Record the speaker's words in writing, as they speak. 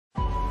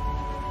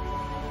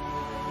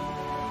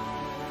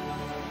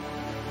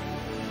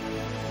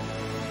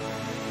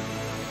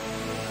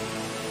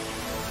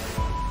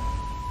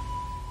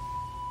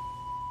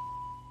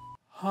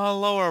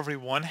Hello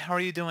everyone, how are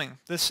you doing?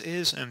 This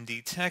is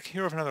MD Tech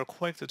here with another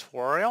quick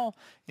tutorial.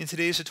 In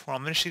today's tutorial,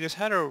 I'm going to show you guys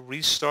how to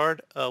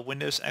restart a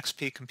Windows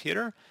XP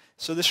computer.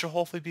 So this should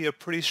hopefully be a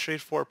pretty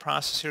straightforward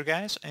process here,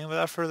 guys. And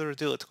without further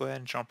ado, let's go ahead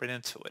and jump right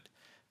into it.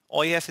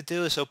 All you have to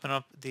do is open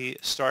up the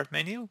Start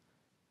menu,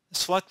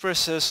 select where it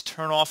says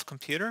Turn Off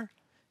Computer,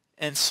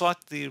 and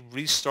select the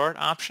Restart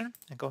option,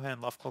 and go ahead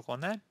and left click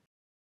on that.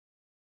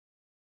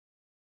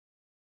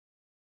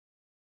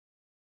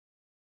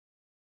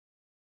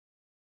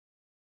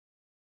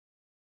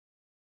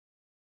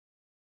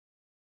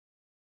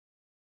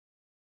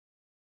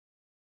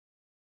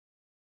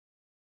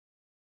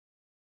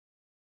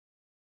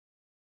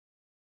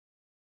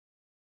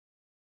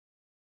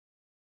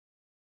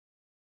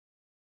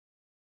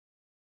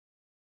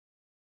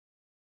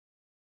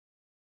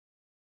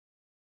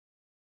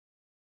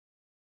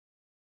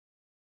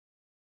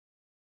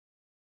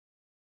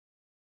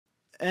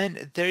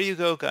 And there you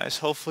go, guys.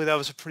 Hopefully that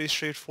was a pretty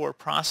straightforward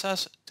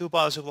process. Do hope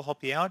I was able to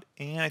help you out,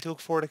 and I do look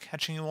forward to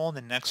catching you all in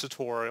the next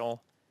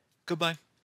tutorial. Goodbye.